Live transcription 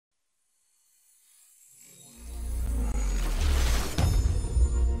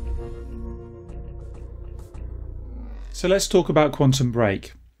So let's talk about Quantum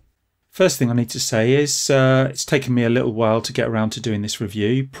Break. First thing I need to say is it's taken me a little while to get around to doing this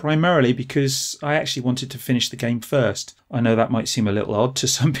review, primarily because I actually wanted to finish the game first. I know that might seem a little odd to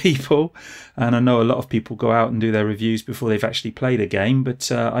some people, and I know a lot of people go out and do their reviews before they've actually played a game,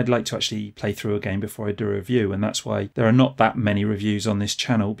 but I'd like to actually play through a game before I do a review, and that's why there are not that many reviews on this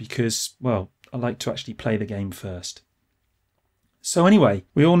channel, because, well, I like to actually play the game first. So anyway,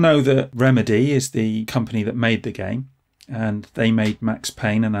 we all know that Remedy is the company that made the game, and they made Max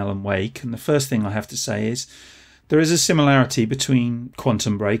Payne and Alan Wake, and the first thing I have to say is there is a similarity between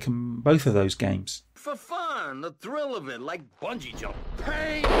Quantum Break and both of those games. For fun, the thrill of it, like bungee jump.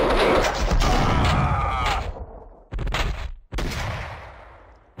 Pain!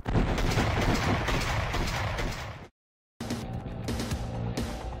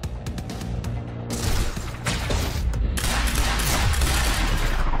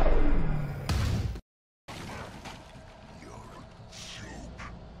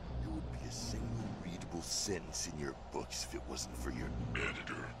 Sentence in your books if it wasn't for your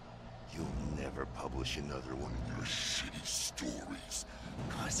editor. You'll never publish another one of your shitty stories,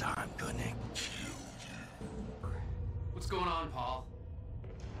 'cause I'm gonna kill you. What's going on, Paul?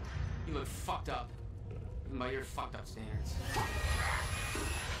 You look fucked up. Even by your fucked up standards.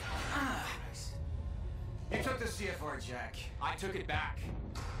 You took the CFR, Jack. I took it back.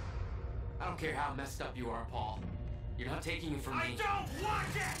 I don't care how messed up you are, Paul. You're not taking it from me. I don't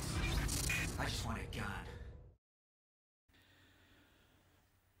want it! I just want it gone.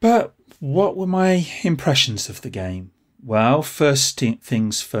 But what were my impressions of the game? Well, first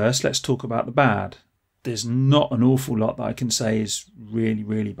things first, let's talk about the bad. There's not an awful lot that I can say is really,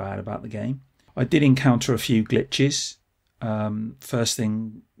 really bad about the game. I did encounter a few glitches. First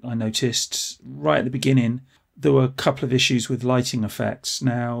thing I noticed right at the beginning, there were a couple of issues with lighting effects.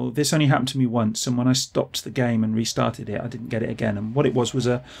 Now, this only happened to me once, and when I stopped the game and restarted it, I didn't get it again. And what it was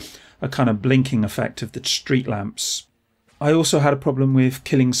a kind of blinking effect of the street lamps. I also had a problem with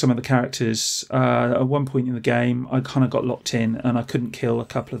killing some of the characters. At one point in the game, I kind of got locked in and I couldn't kill a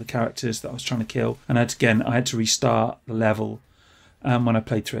couple of the characters that I was trying to kill. And I had to restart the level. And when I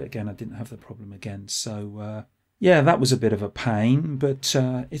played through it again, I didn't have the problem again. So, yeah, that was a bit of a pain, but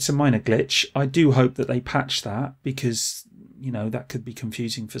it's a minor glitch. I do hope that they patch that because, you know, that could be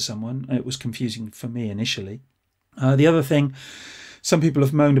confusing for someone. It was confusing for me initially. The other thing, some people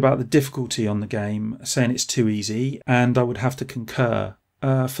have moaned about the difficulty on the game, saying it's too easy, and I would have to concur.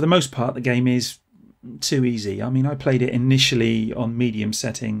 For the most part, the game is too easy. I mean, I played it initially on medium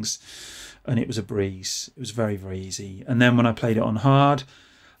settings, and it was a breeze. It was very, very easy. And then when I played it on hard,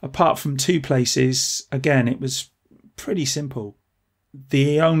 apart from two places, again, it was pretty simple.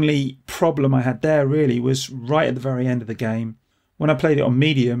 The only problem I had there, really, was right at the very end of the game. When I played it on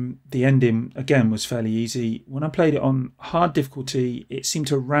medium, the ending, again, was fairly easy. When I played it on hard difficulty, it seemed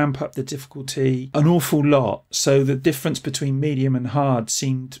to ramp up the difficulty an awful lot. So the difference between medium and hard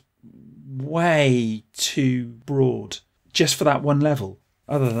seemed way too broad, just for that one level.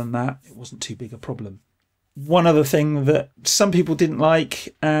 Other than that, it wasn't too big a problem. One other thing that some people didn't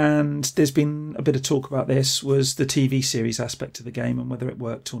like, and there's been a bit of talk about this, was the TV series aspect of the game and whether it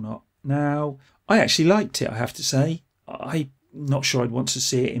worked or not. Now, I actually liked it, I have to say. I'm not sure I'd want to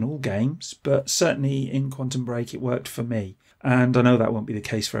see it in all games, but certainly in Quantum Break it worked for me. And I know that won't be the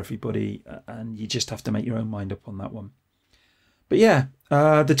case for everybody, and you just have to make your own mind up on that one. But yeah,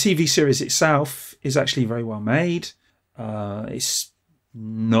 the TV series itself is actually very well made. It's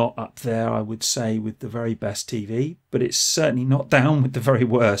not up there, I would say, with the very best TV, but it's certainly not down with the very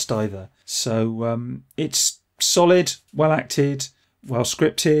worst either. So it's solid, well acted, well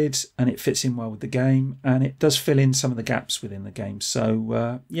scripted, and it fits in well with the game, and it does fill in some of the gaps within the game.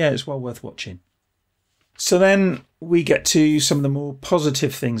 So yeah, it's well worth watching. So then we get to some of the more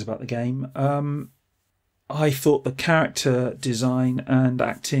positive things about the game. I thought the character design and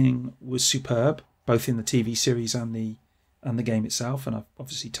acting was superb, both in the TV series and the game itself, and I've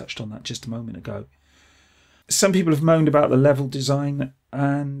obviously touched on that just a moment ago. Some people have moaned about the level design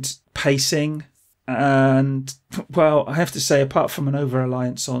and pacing, and, well, I have to say, apart from an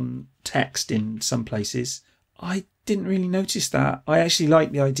over-reliance on text in some places, I didn't really notice that. I actually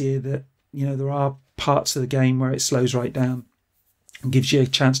like the idea that, you know, there are parts of the game where it slows right down and gives you a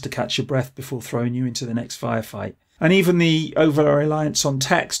chance to catch your breath before throwing you into the next firefight. And even the over-reliance on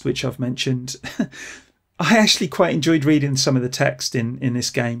text, which I've mentioned, I actually quite enjoyed reading some of the text in this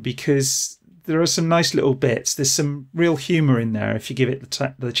game because there are some nice little bits. There's some real humour in there if you give it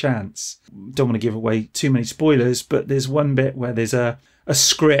the chance. Don't want to give away too many spoilers, but there's one bit where there's a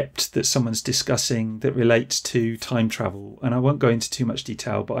script that someone's discussing that relates to time travel. And I won't go into too much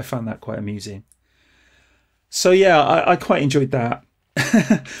detail, but I found that quite amusing. So yeah, I quite enjoyed that.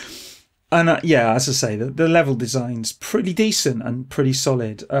 And yeah, as I say, the level design's pretty decent and pretty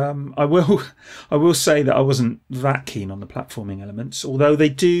solid. I will say that I wasn't that keen on the platforming elements, although they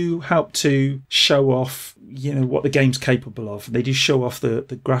do help to show off, what the game's capable of. They do show off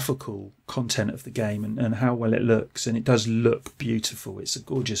the graphical content of the game and how well it looks, and it does look beautiful. It's a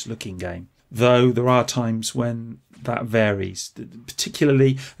gorgeous looking game, though there are times when that varies.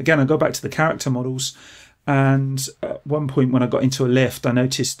 Particularly, again, I go back to the character models. And at one point when I got into a lift, I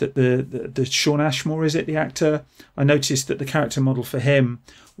noticed that the Shawn Ashmore, is it, the actor? I noticed that the character model for him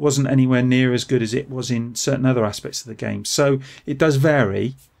wasn't anywhere near as good as it was in certain other aspects of the game. So it does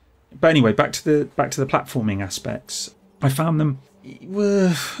vary. But anyway, back to the platforming aspects. I found them,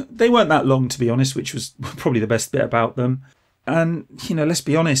 they weren't that long, to be honest, which was probably the best bit about them. And, let's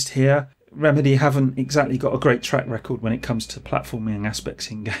be honest here, Remedy haven't exactly got a great track record when it comes to platforming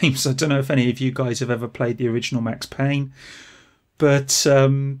aspects in games. I don't know if any of you guys have ever played the original Max Payne, but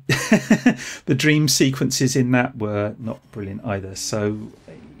the dream sequences in that were not brilliant either. So,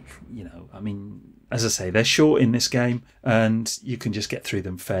 as I say, they're short in this game and you can just get through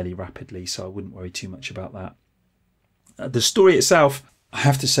them fairly rapidly, so I wouldn't worry too much about that. The story itself, I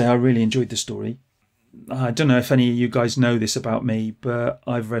have to say I really enjoyed the story. I don't know if any of you guys know this about me, but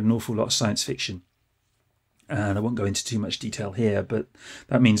I've read an awful lot of science fiction. And I won't go into too much detail here, but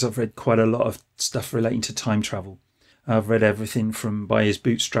that means I've read quite a lot of stuff relating to time travel. I've read everything from By His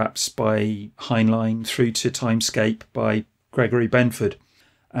Bootstraps by Heinlein through to Timescape by Gregory Benford.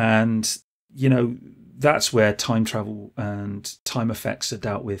 And, that's where time travel and time effects are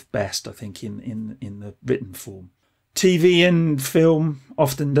dealt with best, I think, in the written form. TV and film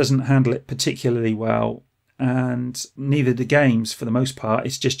often doesn't handle it particularly well, and neither do games for the most part.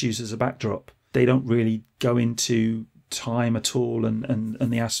 It's just used as a backdrop. They don't really go into time at all and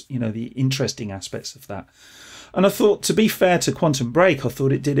the interesting aspects of that. And I thought, to be fair to Quantum Break, I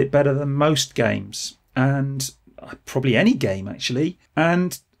thought it did it better than most games, and probably any game actually,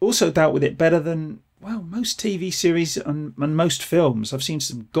 and also dealt with it better than most TV series and most films. I've seen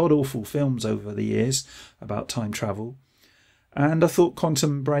some god-awful films over the years about time travel, and I thought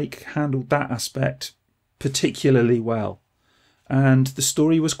Quantum Break handled that aspect particularly well. And the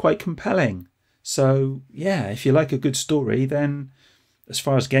story was quite compelling. So, yeah, if you like a good story, then as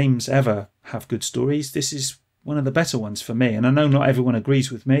far as games ever have good stories, this is one of the better ones for me. And I know not everyone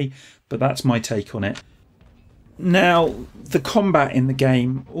agrees with me, but that's my take on it. Now, the combat in the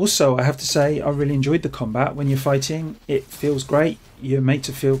game, also, I have to say, I really enjoyed the combat. When you're fighting, it feels great. You're made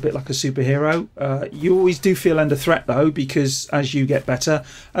to feel a bit like a superhero. You always do feel under threat, though, because as you get better,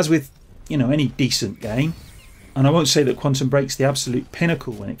 as with, any decent game, and I won't say that Quantum Break's the absolute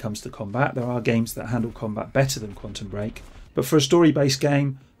pinnacle when it comes to combat. There are games that handle combat better than Quantum Break. But for a story-based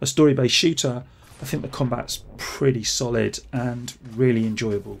game, a story-based shooter, I think the combat's pretty solid and really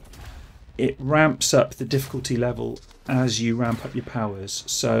enjoyable. It ramps up the difficulty level as you ramp up your powers,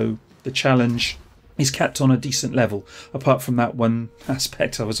 so the challenge is kept on a decent level, apart from that one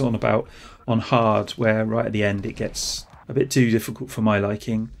aspect I was on about on hard, where right at the end it gets a bit too difficult for my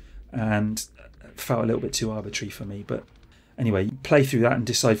liking and felt a little bit too arbitrary for me. But anyway, play through that and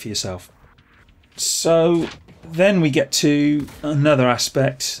decide for yourself. So then we get to another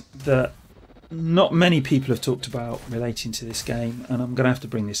aspect that not many people have talked about relating to this game, and I'm going to have to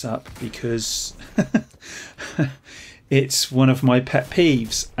bring this up because it's one of my pet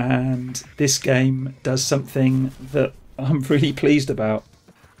peeves, and this game does something that I'm really pleased about.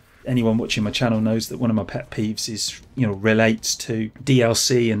 Anyone watching my channel knows that one of my pet peeves is, relates to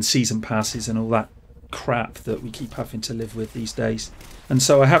DLC and season passes and all that crap that we keep having to live with these days. And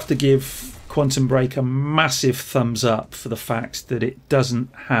so I have to give Quantum Break a massive thumbs up for the fact that it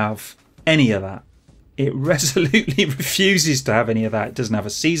doesn't have any of that. It resolutely refuses to have any of that. It doesn't have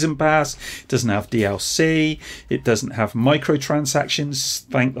a season pass, it doesn't have DLC, it doesn't have microtransactions,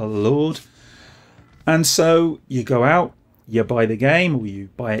 thank the Lord. And so you go out, you buy the game, or you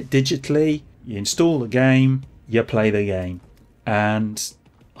buy it digitally, you install the game, you play the game. And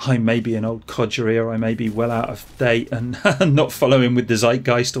I may be an old codger here, I may be well out of date and not following with the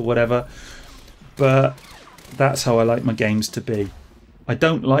zeitgeist or whatever, but that's how I like my games to be. I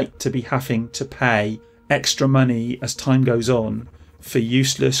don't like to be having to pay extra money as time goes on for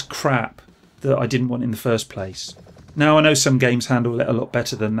useless crap that I didn't want in the first place. Now, I know some games handle it a lot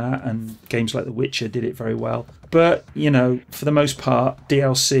better than that, and games like The Witcher did it very well. But, for the most part,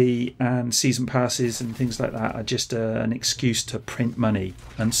 DLC and season passes and things like that are just an excuse to print money.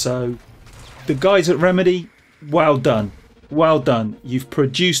 And so, the guys at Remedy, well done. Well done. You've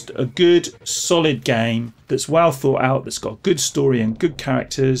produced a good, solid game that's well thought out, that's got a good story and good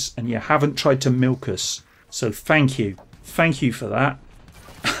characters, and you haven't tried to milk us. So thank you for that.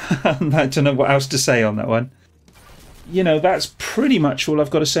 I don't know what else to say on that one. You know, that's pretty much all I've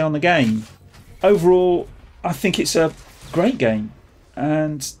got to say on the game. Overall, I think it's a great game,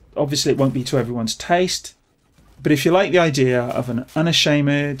 and obviously it won't be to everyone's taste, but if you like the idea of an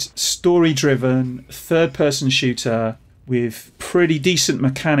unashamed, story-driven, third-person shooter with pretty decent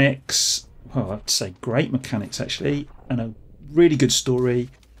mechanics, well, I'd say great mechanics actually, and a really good story,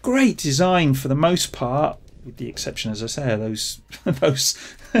 great design for the most part, with the exception, as I say, of those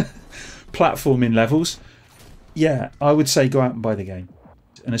platforming levels, yeah, I would say go out and buy the game.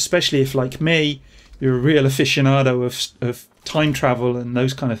 And especially if, like me, you're a real aficionado of time travel and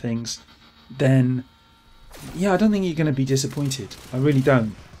those kind of things, then yeah, I don't think you're going to be disappointed. I really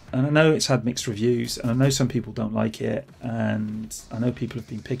don't. And I know it's had mixed reviews, and I know some people don't like it, and I know people have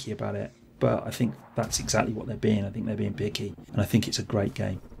been picky about it, but I think that's exactly what they're being. I think they're being picky, and I think it's a great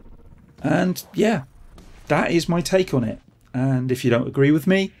game. And yeah, that is my take on it. And if you don't agree with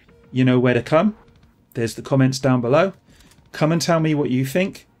me, you know where to come. There's the comments down below. Come and tell me what you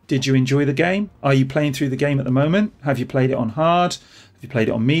think. Did you enjoy the game? Are you playing through the game at the moment? Have you played it on hard? Have you played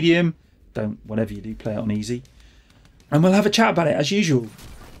it on medium? Don't, whatever you do, play it on easy. And we'll have a chat about it as usual.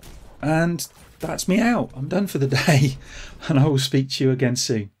 And that's me out. I'm done for the day. And I will speak to you again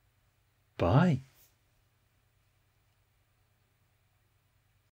soon. Bye.